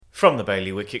From the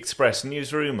Bailiwick Express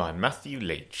newsroom, I'm Matthew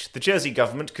Leach. The Jersey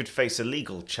government could face a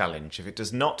legal challenge if it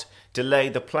does not delay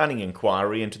the planning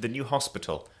inquiry into the new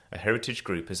hospital, a heritage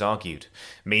group has argued.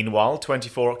 Meanwhile,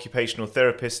 24 occupational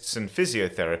therapists and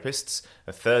physiotherapists,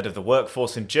 a third of the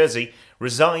workforce in Jersey,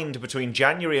 resigned between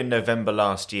January and November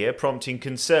last year, prompting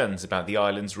concerns about the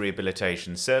island's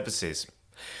rehabilitation services.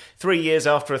 3 years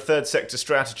after a third sector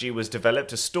strategy was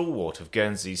developed, a stalwart of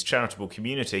Guernsey's charitable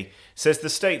community says the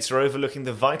states are overlooking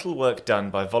the vital work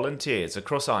done by volunteers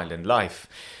across island life.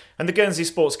 And the Guernsey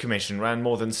Sports Commission ran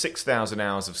more than 6,000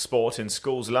 hours of sport in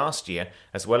schools last year,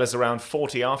 as well as around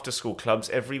 40 after-school clubs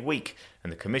every week,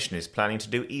 and the Commission is planning to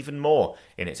do even more.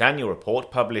 In its annual report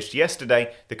published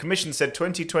yesterday, the Commission said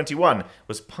 2021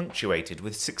 was punctuated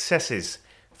with successes.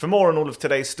 For more on all of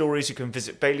today's stories, you can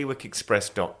visit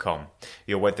bailiwickexpress.com.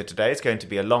 Your weather today is going to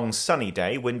be a long sunny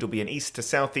day. Wind will be an east to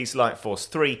southeast light force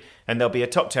 3, and there'll be a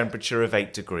top temperature of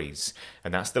 8 degrees.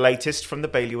 And that's the latest from the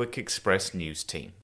Bailiwick Express news team.